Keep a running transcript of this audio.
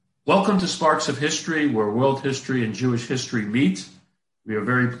Welcome to Sparks of History, where world history and Jewish history meet. We are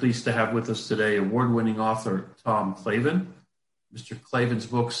very pleased to have with us today award-winning author Tom Clavin. Mr. Clavin's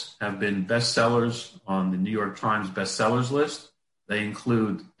books have been bestsellers on the New York Times bestsellers list. They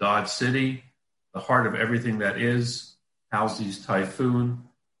include Dodge City, The Heart of Everything That Is, Halsey's Typhoon,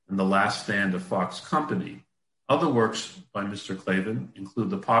 and The Last Stand of Fox Company. Other works by Mr. Clavin include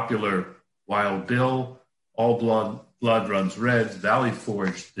the popular Wild Bill, All Blood Runs Red, Valley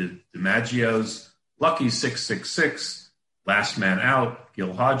Forge, The DiMaggio's, Lucky 666, Last Man Out,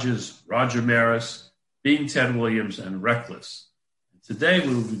 Gil Hodges, Roger Maris, Being Ted Williams, and Reckless. Today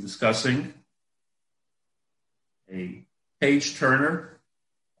we will be discussing a page-turner,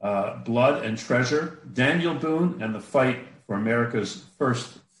 Blood and Treasure, Daniel Boone and the Fight for America's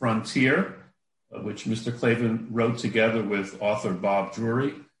First Frontier, which Mr. Clavin wrote together with author Bob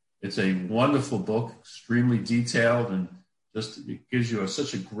Drury. It's a wonderful book, extremely detailed, and just it gives you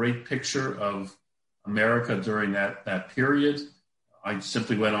such a great picture of America during that period. I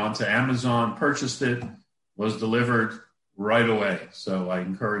simply went on to Amazon, purchased it, was delivered right away. So I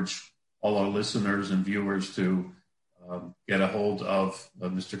encourage all our listeners and viewers to get a hold of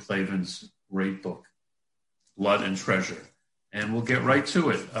Mr. Clavin's great book, Blood and Treasure. And we'll get right to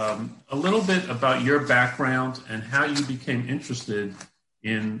it. A little bit about your background and how you became interested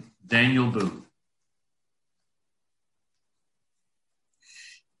in Daniel Boone.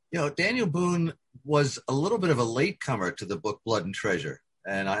 Daniel Boone was a little bit of a latecomer to the book Blood and Treasure.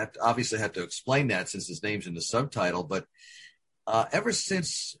 And I obviously have to explain that since his name's in the subtitle. But ever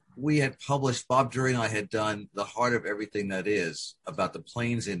since we had published, Bob Drury and I had done The Heart of Everything That Is about the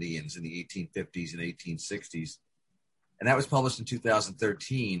Plains Indians in the 1850s and 1860s. And that was published in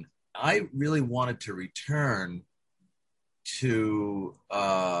 2013. I really wanted to return to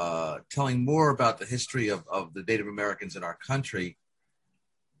telling more about the history of the Native Americans in our country.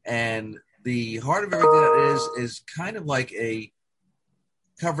 And The Heart of Everything That is kind of like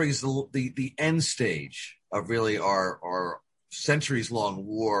covering the end stage of really our centuries-long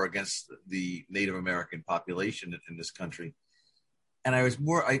war against the Native American population in this country. And I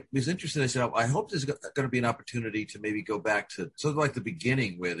was interested. I said, I hope there's going to be an opportunity to maybe go back to sort of like the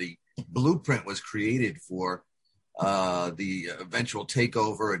beginning where the blueprint was created for the eventual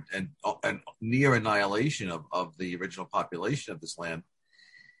takeover and near annihilation of the original population of this land.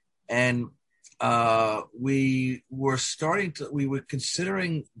 And we were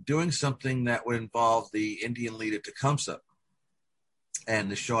considering doing something that would involve the Indian leader Tecumseh and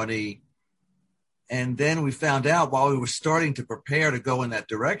the Shawnee. And then we found out while we were starting to prepare to go in that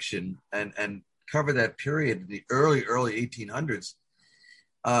direction and cover that period in the early 1800s,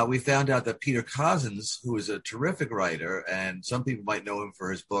 we found out that Peter Cozzens, who is a terrific writer, and some people might know him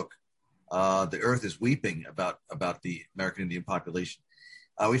for his book, The Earth is Weeping, about the American Indian population.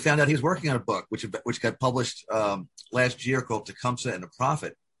 We found out he was working on a book which got published last year called Tecumseh and the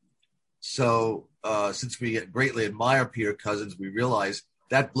Prophet. So since we greatly admire Peter Cozzens, we realized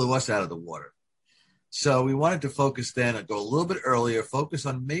that blew us out of the water. So we wanted to focus then and go a little bit earlier, focus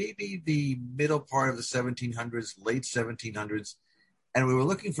on maybe the middle part of the 1700s, late 1700s. And we were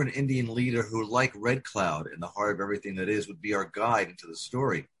looking for an Indian leader who, like Red Cloud in The Heart of Everything That Is, would be our guide into the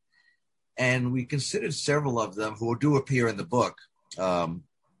story. And we considered several of them who do appear in the book.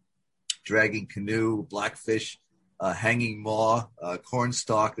 Dragging Canoe, Blackfish, Hanging Maw,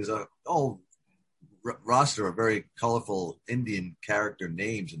 Cornstalk. There's a whole roster of very colorful Indian character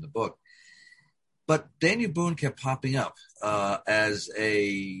names in the book. But Daniel Boone kept popping up as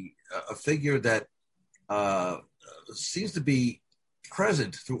a figure that seems to be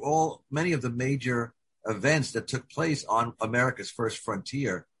present through many of the major events that took place on America's first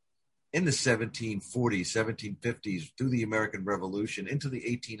frontier in the 1740s, 1750s, through the American Revolution, into the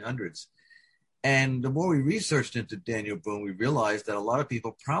 1800s. And the more we researched into Daniel Boone, we realized that a lot of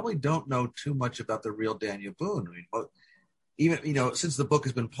people probably don't know too much about the real Daniel Boone. I mean, even, since the book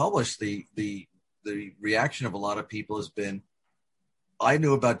has been published, the reaction of a lot of people has been, I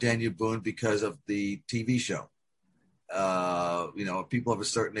knew about Daniel Boone because of the TV show. People of a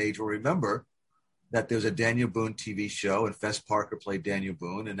certain age will remember that there's a Daniel Boone TV show, and Fess Parker played Daniel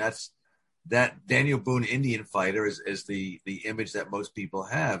Boone, and that Daniel Boone Indian fighter is the image that most people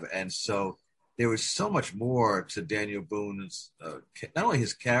have. And so there was so much more to Daniel Boone's, not only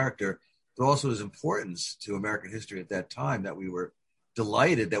his character, but also his importance to American history at that time, that we were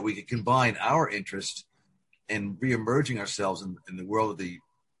delighted that we could combine our interest in reemerging ourselves in the world of the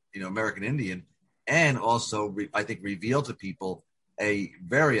American Indian, and also I think reveal to people a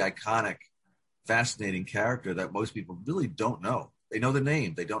very iconic, fascinating character that most people really don't know. They know the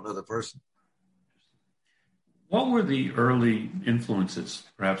name, they don't know the person. What were the early influences,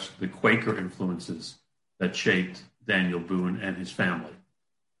 perhaps the Quaker influences, that shaped Daniel Boone and his family?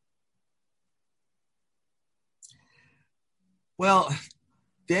 Well,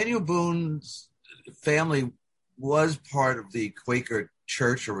 Daniel Boone's family was part of the Quaker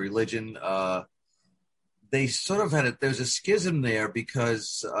church or religion. They sort of there's a schism there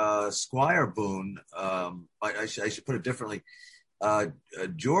because Squire Boone, I should put it differently,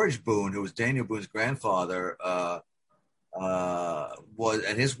 George Boone, who was Daniel Boone's grandfather, was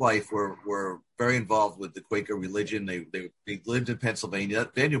and his wife were very involved with the Quaker religion. They lived in Pennsylvania.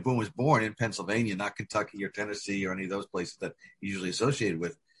 Daniel Boone was born in Pennsylvania, not Kentucky or Tennessee or any of those places that he's usually associated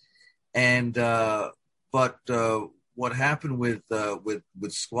with. And but what happened with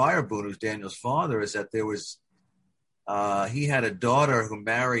Squire Boone, who's Daniel's father, is that there was he had a daughter who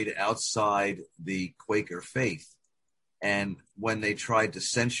married outside the Quaker faith, and when they tried to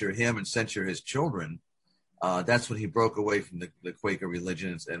censure him and censure his children, that's when he broke away from the Quaker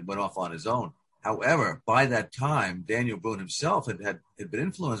religion and went off on his own. However, by that time, Daniel Boone himself had been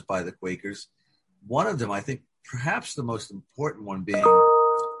influenced by the Quakers. One of them, I think, perhaps the most important one, being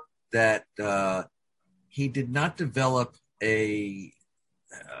that he did not develop a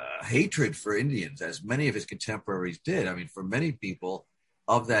hatred for Indians, as many of his contemporaries did. I mean, for many people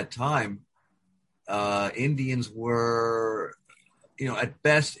of that time, Indians were, at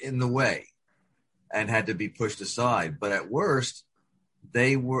best in the way and had to be pushed aside. But at worst,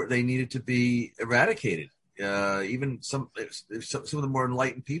 they needed to be eradicated. Even some of the more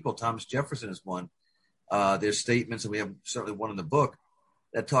enlightened people, Thomas Jefferson is one. There's statements, and we have certainly one in the book,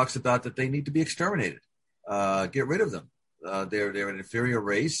 that talks about that they need to be exterminated. Get rid of them. They're an inferior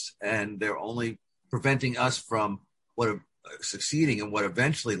race, and they're only preventing us from succeeding in what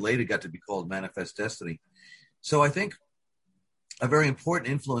eventually later got to be called manifest destiny. So I think a very important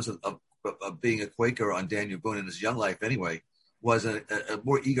influence of being a Quaker on Daniel Boone in his young life anyway was a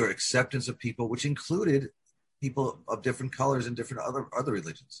more eager acceptance of people, which included people of different colors and different other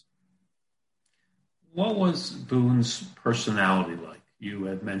religions. What was Boone's personality like? You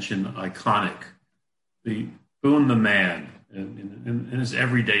had mentioned iconic, the Boone the man in his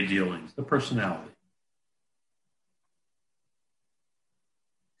everyday dealings, the personality.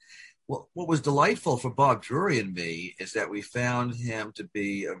 Well, what was delightful for Bob Drury and me is that we found him to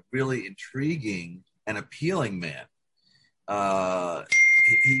be a really intriguing and appealing man.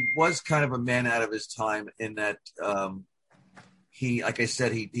 He was kind of a man out of his time in that he, like I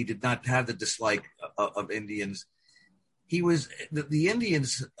said, he did not have the dislike of Indians. He was the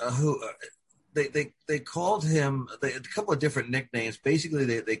Indians who they called him a couple of different nicknames. Basically,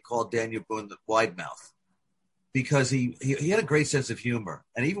 they called Daniel Boone the Wide Mouth because he had a great sense of humor,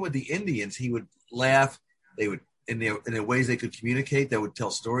 and even with the Indians, he would laugh. They would in their ways they could communicate. They would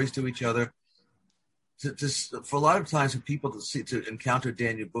tell stories to each other. For a lot of times, for people to encounter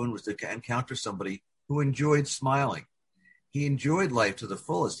Daniel Boone was to encounter somebody who enjoyed smiling. He enjoyed life to the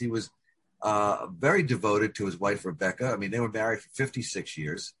fullest. He was very devoted to his wife, Rebecca. I mean, they were married for 56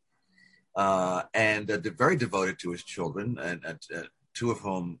 years, and very devoted to his children, and two of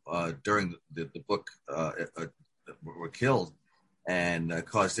whom during the book were killed and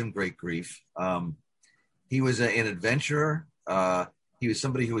caused him great grief. He was an adventurer. He was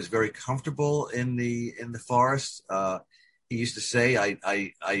somebody who was very comfortable in the forest. He used to say,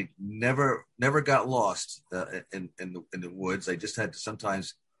 "I never got lost in the woods. I just had to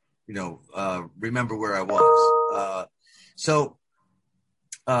sometimes, remember where I was." So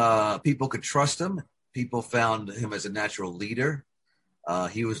people could trust him. People found him as a natural leader.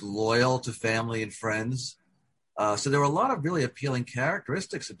 He was loyal to family and friends. So there were a lot of really appealing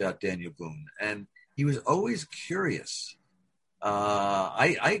characteristics about Daniel Boone, and he was always curious.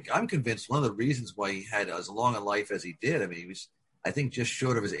 I'm convinced one of the reasons why he had as long a life as he did, I mean, he was, I think, just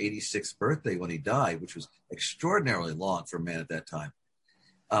short of his 86th birthday when he died, which was extraordinarily long for a man at that time,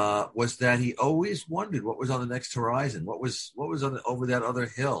 was that he always wondered what was on the next horizon, what was over that other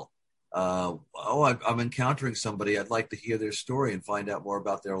hill. I'm encountering somebody. I'd like to hear their story and find out more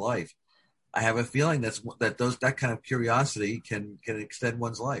about their life. I have a feeling that kind of curiosity can extend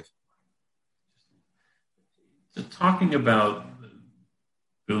one's life. So talking about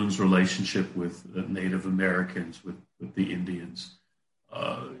Boone's relationship with Native Americans, with the Indians,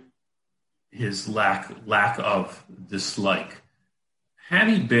 his lack of dislike. Had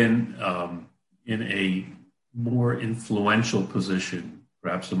he been in a more influential position,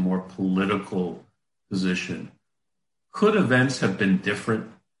 perhaps a more political position, could events have been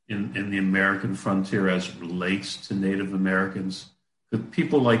different in the American frontier as it relates to Native Americans? Could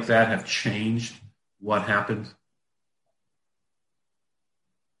people like that have changed what happened?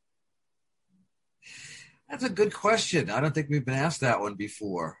 That's a good question. I don't think we've been asked that one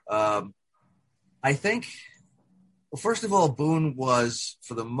before. I think, well, first of all, Boone was,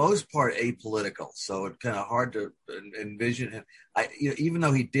 for the most part, apolitical, so it's kind of hard to envision him. Even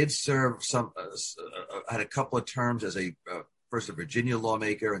though he did serve had a couple of terms as first a Virginia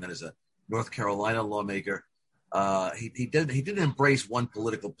lawmaker and then as a North Carolina lawmaker, he didn't embrace one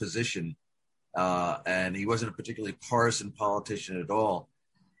political position, and he wasn't a particularly partisan politician at all.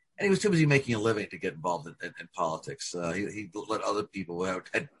 And he was too busy making a living to get involved in politics. He let other people who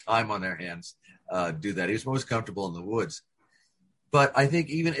had time on their hands do that. He was most comfortable in the woods. But I think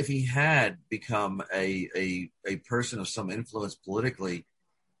even if he had become a person of some influence politically,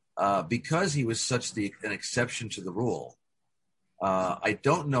 because he was such an exception to the rule, I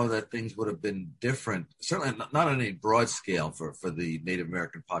don't know that things would have been different, certainly not on any broad scale for the Native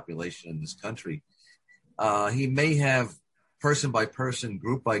American population in this country. He may have, person by person,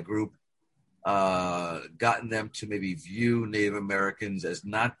 group by group, gotten them to maybe view Native Americans as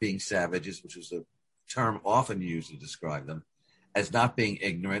not being savages, which was a term often used to describe them, as not being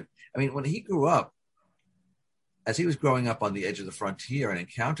ignorant. I mean, when he grew up, as he was growing up on the edge of the frontier and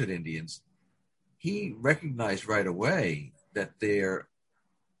encountered Indians, he recognized right away that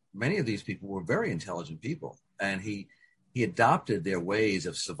many of these people were very intelligent people, and he adopted their ways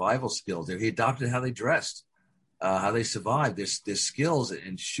of survival skills. He adopted how they dressed, how they survived, their skills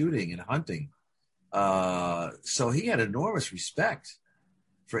in shooting and hunting. So he had enormous respect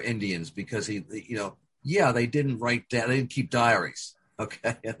for Indians because they didn't keep diaries,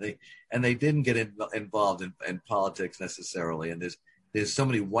 okay, and they didn't get involved in politics necessarily. And there's so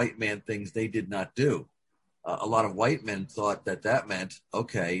many white man things they did not do. A lot of white men thought that meant,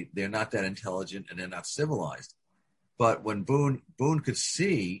 okay, they're not that intelligent and they're not civilized. But when Boone could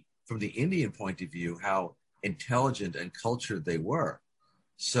see from the Indian point of view how intelligent and cultured they were,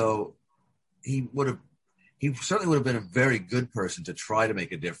 so he certainly would have been a very good person to try to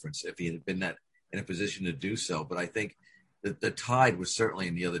make a difference if he had been in a position to do so. But I think that the tide was certainly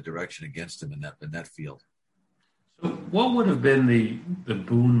in the other direction against him in that field. So what would have been the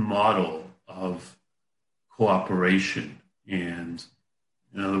Boone model of cooperation? And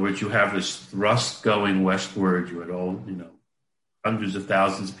in other words, you have this thrust going westward. You had hundreds of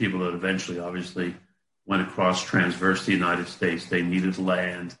thousands of people that eventually obviously went across transverse the United States. They needed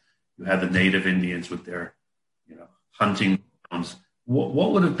land. You had the native Indians with their, hunting grounds.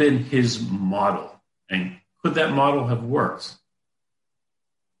 What would have been his model? And could that model have worked?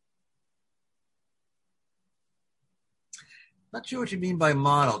 Not sure what you mean by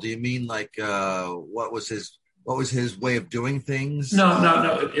model. Do you mean like what was his way of doing things?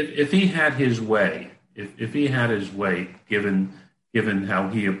 No. If he had his way, if he had his way, given how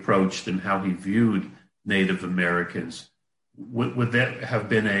he approached and how he viewed Native Americans, would that have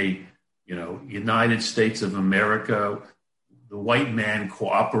been a United States of America, the white man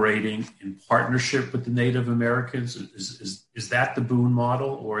cooperating in partnership with the Native Americans? Is that the Boone model,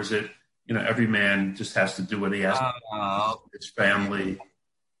 or is it every man just has to do what he has to do, his family?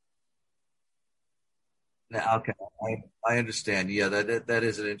 Okay, I understand. Yeah, that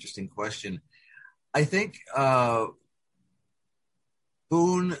is an interesting question. I think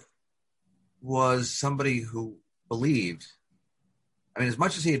Boone was somebody who believed, as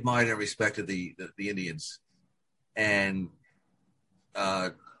much as he admired and respected the Indians and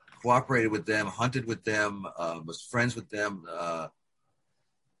cooperated with them, hunted with them, was friends with them,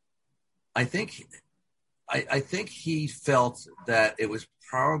 I think he felt that it was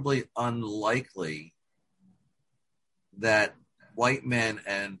probably unlikely that white men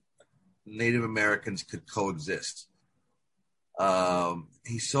and Native Americans could coexist.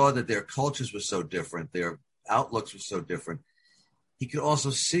 He saw that their cultures were so different, their outlooks were so different. He could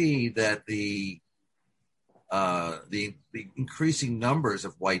also see that the increasing numbers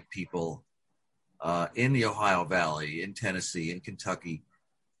of white people in the Ohio Valley, in Tennessee, in Kentucky,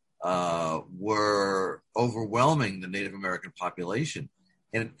 were overwhelming the Native American population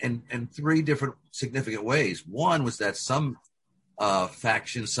in three different significant ways. One was that some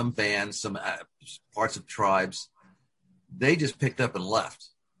factions, some bands, some parts of tribes, they just picked up and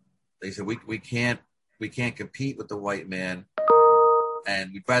left. They said, we can't compete with the white man,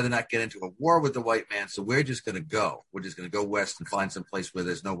 and we'd rather not get into a war with the white man, so we're just going to go. We're just going to go west and find some place where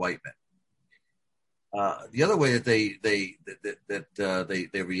there's no white men. The other way that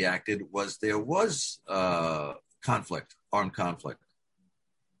they reacted was there was conflict, armed conflict,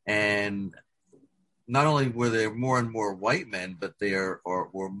 and not only were there more and more white men, but there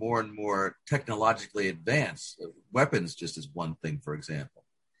were more and more technologically advanced weapons. Just as one thing, for example.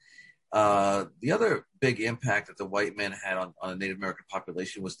 The other big impact that the white men had on the Native American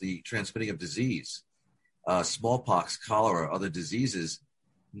population was the transmitting of disease. smallpox, cholera, other diseases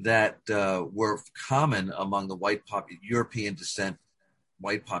that were common among the European descent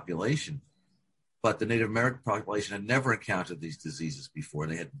white population. But the Native American population had never encountered these diseases before.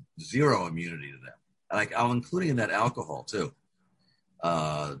 They had zero immunity to them. And I'm including in that alcohol, too.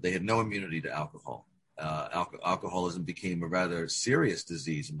 They had no immunity to alcohol. Alcoholism became a rather serious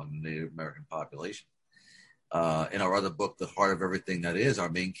disease among the Native American population. In our other book, The Heart of Everything That Is, our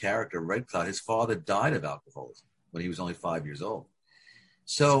main character, Red Cloud, his father died of alcoholism when he was only 5 years old.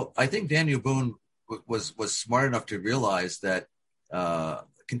 So I think Daniel Boone was smart enough to realize that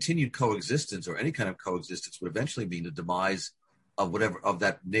continued coexistence or any kind of coexistence would eventually mean the demise of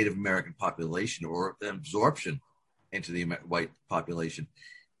that Native American population or the absorption into the white population.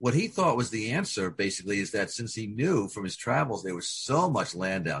 What he thought was the answer, basically, is that since he knew from his travels there was so much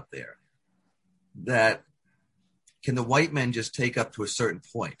land out there, that can the white men just take up to a certain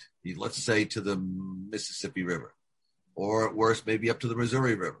point, let's say to the Mississippi River, or at worst, maybe up to the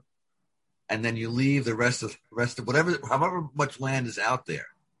Missouri River, and then you leave the rest of however much land is out there,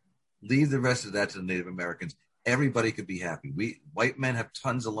 leave the rest of that to the Native Americans. Everybody could be happy. White men have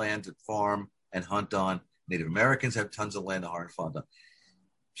tons of land to farm and hunt on. Native Americans have tons of land to hunt on.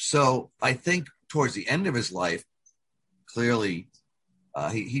 So I think towards the end of his life, clearly,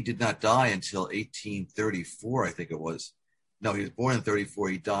 he did not die until 1834, I think it was. No, he was born in 34.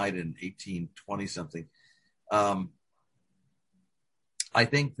 He died in 1820 something. I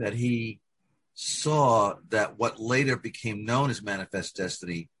think that he saw that what later became known as manifest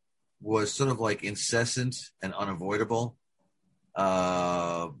destiny was sort of like incessant and unavoidable. We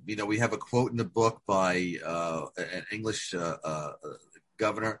have a quote in the book by an English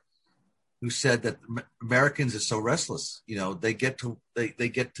governor who said that Americans are so restless. They get to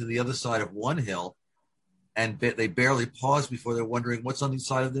the other side of one hill, and they barely pause before they're wondering what's on the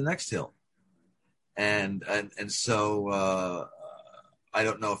side of the next hill. And so I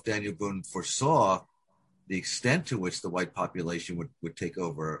don't know if Daniel Boone foresaw the extent to which the white population would take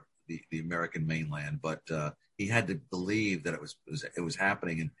over the American mainland, but he had to believe that it was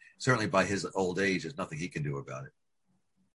happening, and certainly by his old age, there's nothing he can do about it.